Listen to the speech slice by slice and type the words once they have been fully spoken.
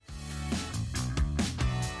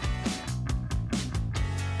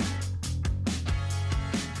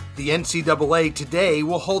The NCAA today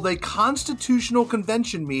will hold a constitutional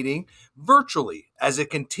convention meeting virtually as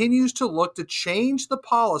it continues to look to change the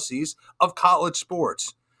policies of college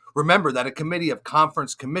sports. Remember that a committee of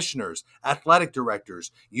conference commissioners, athletic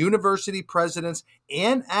directors, university presidents,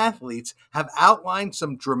 and athletes have outlined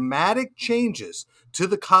some dramatic changes to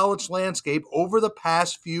the college landscape over the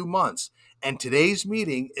past few months, and today's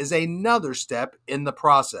meeting is another step in the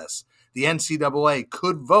process. The NCAA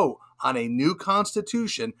could vote on a new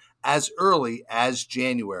constitution as early as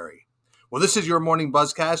January. Well, this is your morning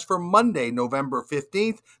Buzzcast for Monday, November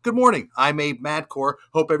 15th. Good morning. I'm Abe Madcore.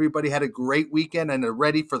 Hope everybody had a great weekend and are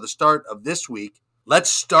ready for the start of this week.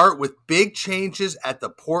 Let's start with big changes at the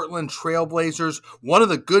Portland Trail Blazers. One of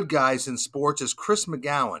the good guys in sports is Chris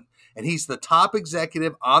McGowan, and he's the top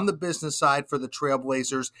executive on the business side for the Trail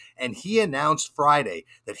Blazers, and he announced Friday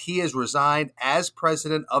that he has resigned as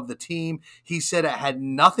president of the team. He said it had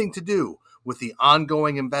nothing to do with the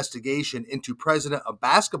ongoing investigation into president of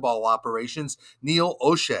basketball operations, Neil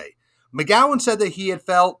O'Shea. McGowan said that he had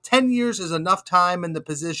felt 10 years is enough time in the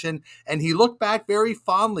position, and he looked back very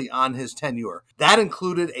fondly on his tenure. That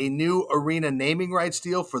included a new arena naming rights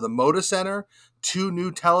deal for the Moda Center, 2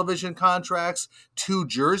 new television contracts, 2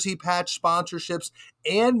 jersey patch sponsorships,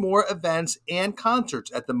 and more events and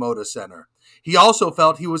concerts at the Moda Center. He also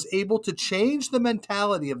felt he was able to change the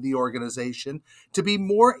mentality of the organization to be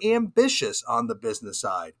more ambitious on the business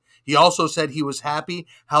side. He also said he was happy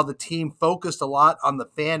how the team focused a lot on the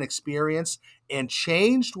fan experience and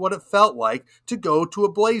changed what it felt like to go to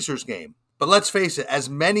a Blazers game. But let's face it, as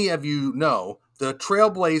many of you know, the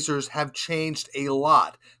Trail Blazers have changed a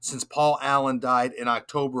lot since Paul Allen died in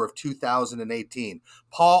October of 2018.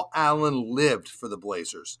 Paul Allen lived for the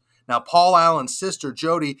Blazers. Now, Paul Allen's sister,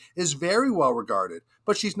 Jody, is very well regarded,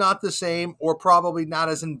 but she's not the same or probably not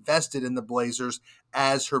as invested in the Blazers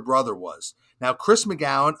as her brother was. Now, Chris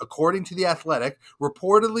McGowan, according to The Athletic,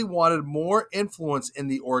 reportedly wanted more influence in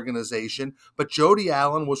the organization, but Jody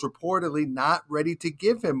Allen was reportedly not ready to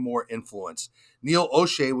give him more influence. Neil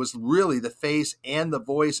O'Shea was really the face and the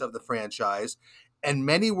voice of the franchise, and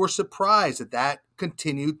many were surprised that that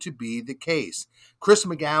continued to be the case. Chris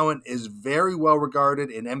McGowan is very well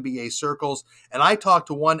regarded in NBA circles, and I talked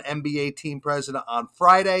to one NBA team president on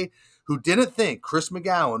Friday who didn't think Chris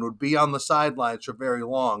McGowan would be on the sidelines for very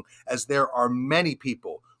long, as there are many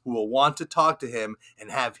people who will want to talk to him and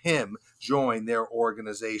have him join their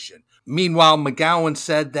organization. Meanwhile, McGowan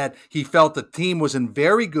said that he felt the team was in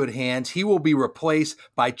very good hands. He will be replaced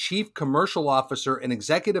by Chief Commercial Officer and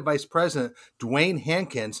Executive Vice President Dwayne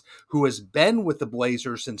Hankins, who has been with the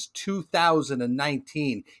Blazers since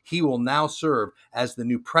 2019. He will now serve as the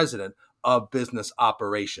new president of business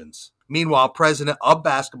operations. Meanwhile, president of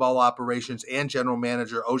basketball operations and general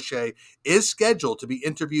manager O'Shea is scheduled to be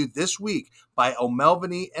interviewed this week by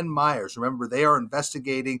O'Melveny and Myers. Remember, they are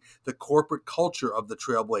investigating the corporate culture of the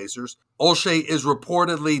Trail Blazers. O'Shea is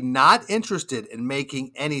reportedly not interested in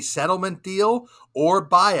making any settlement deal or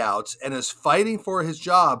buyouts and is fighting for his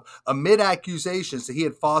job amid accusations that he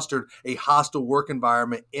had fostered a hostile work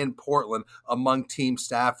environment in Portland among team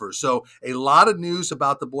staffers. So a lot of news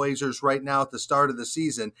about the Blazers right now at the start of the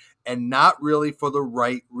season, and not really for the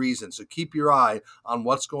right reason. So keep your eye on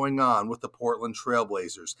what's going on with the Portland Trail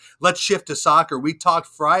Blazers. Let's shift to soccer. We talked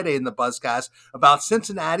Friday in the Buzzcast about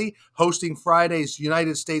Cincinnati hosting Friday's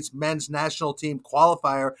United States men's national team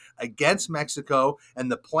qualifier against Mexico,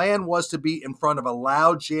 and the plan was to be in front of a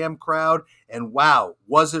loud jam crowd, and wow,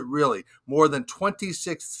 was it really. More than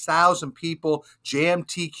 26,000 people jammed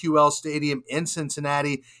TQL Stadium in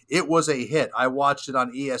Cincinnati. It was a hit. I watched it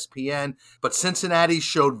on ESPN, but Cincinnati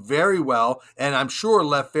showed very well, and I'm sure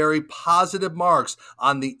left very positive marks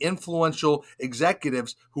on the influential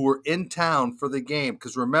executives who were in town for the game.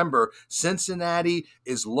 Because remember, Cincinnati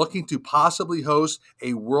is looking to possibly host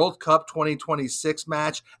a World Cup 2026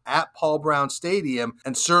 match at Paul Brown Stadium,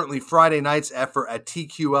 and certainly Friday night's effort at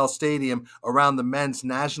TQL Stadium around the men's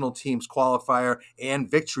national team's qualifier and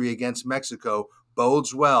victory against Mexico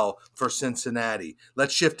bodes well for Cincinnati.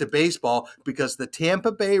 Let's shift to baseball because the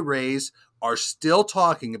Tampa Bay Rays are still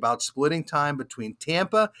talking about splitting time between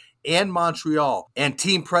Tampa and Montreal. And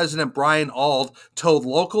team president Brian Auld told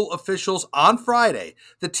local officials on Friday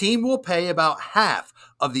the team will pay about half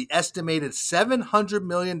of the estimated $700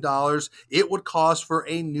 million it would cost for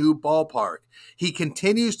a new ballpark. He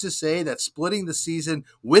continues to say that splitting the season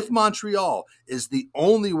with Montreal is the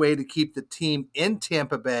only way to keep the team in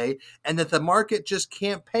Tampa Bay, and that the market just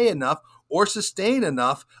can't pay enough or sustain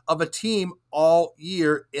enough of a team all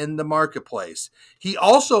year in the marketplace. He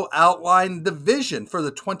also outlined the vision for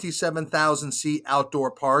the 27,000-seat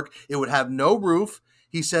outdoor park. It would have no roof.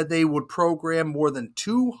 He said they would program more than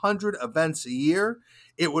 200 events a year.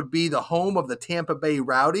 It would be the home of the Tampa Bay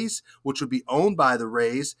Rowdies, which would be owned by the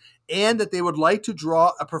Rays, and that they would like to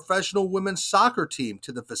draw a professional women's soccer team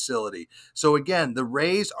to the facility. So again, the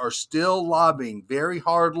Rays are still lobbying very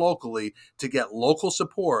hard locally to get local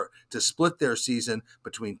support to split their season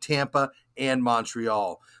between Tampa and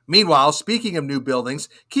Montreal. Meanwhile, speaking of new buildings,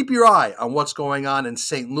 keep your eye on what's going on in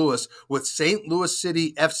St. Louis with St. Louis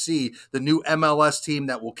City FC, the new MLS team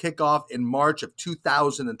that will kick off in March of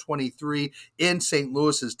 2023 in St.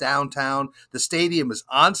 Louis's downtown. The stadium is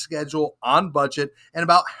on schedule, on budget, and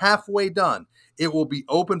about halfway done. It will be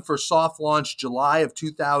open for soft launch July of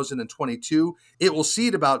 2022. It will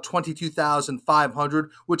seat about 22,500,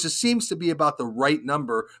 which seems to be about the right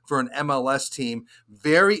number for an MLS team.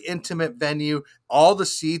 Very intimate venue. All the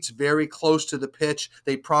seats very close to the pitch.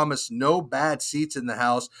 They promise no bad seats in the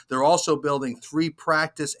house. They're also building 3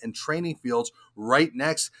 practice and training fields right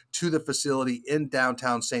next to the facility in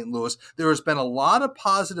downtown St. Louis. There has been a lot of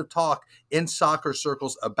positive talk in soccer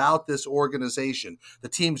circles about this organization. The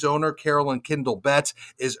team's owner, Carolyn Kindle Betts,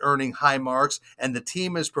 is earning high marks, and the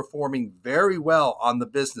team is performing very well on the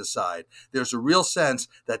business side. There's a real sense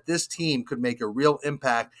that this team could make a real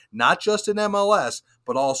impact, not just in MLS,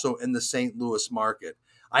 but also in the St. Louis market.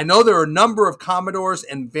 I know there are a number of Commodores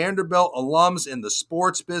and Vanderbilt alums in the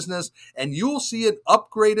sports business, and you'll see an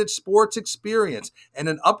upgraded sports experience and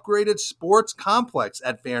an upgraded sports complex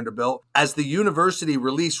at Vanderbilt as the university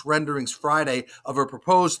released renderings Friday of a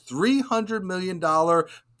proposed $300 million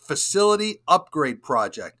facility upgrade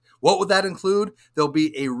project. What would that include? There'll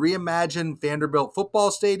be a reimagined Vanderbilt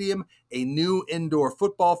football stadium, a new indoor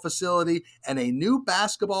football facility, and a new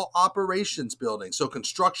basketball operations building. So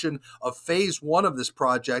construction of phase 1 of this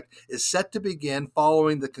project is set to begin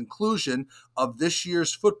following the conclusion of this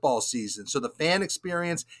year's football season. So the fan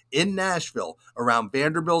experience in Nashville around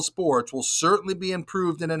Vanderbilt sports will certainly be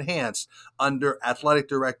improved and enhanced under athletic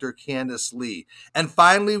director Candace Lee. And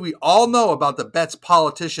finally, we all know about the bets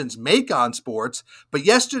politicians make on sports, but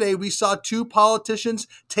yesterday we saw 2 politicians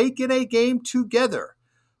take in a game together.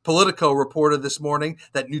 Politico reported this morning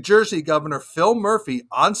that New Jersey Governor Phil Murphy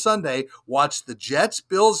on Sunday watched the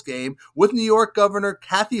Jets-Bills game with New York Governor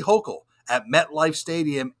Kathy Hochul at MetLife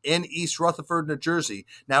Stadium in East Rutherford, New Jersey.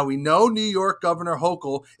 Now, we know New York Governor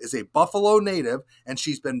Hochul is a Buffalo native, and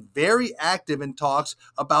she's been very active in talks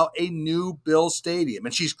about a new Bills stadium.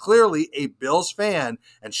 And she's clearly a Bills fan,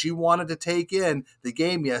 and she wanted to take in the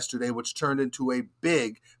game yesterday, which turned into a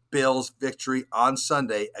big Bills victory on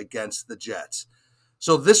Sunday against the Jets.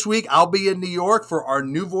 So this week, I'll be in New York for our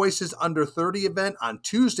New Voices Under 30 event on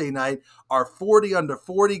Tuesday night. Our 40 Under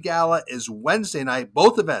 40 Gala is Wednesday night,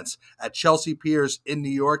 both events at Chelsea Piers in New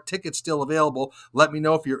York. Tickets still available. Let me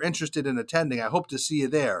know if you're interested in attending. I hope to see you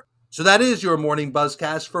there. So that is your morning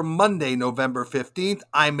Buzzcast for Monday, November 15th.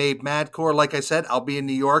 I'm Abe Madcore. Like I said, I'll be in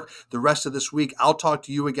New York the rest of this week. I'll talk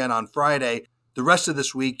to you again on Friday. The rest of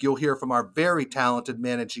this week, you'll hear from our very talented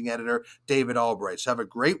managing editor, David Albright. So have a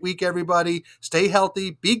great week, everybody. Stay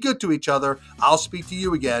healthy. Be good to each other. I'll speak to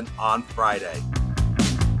you again on Friday.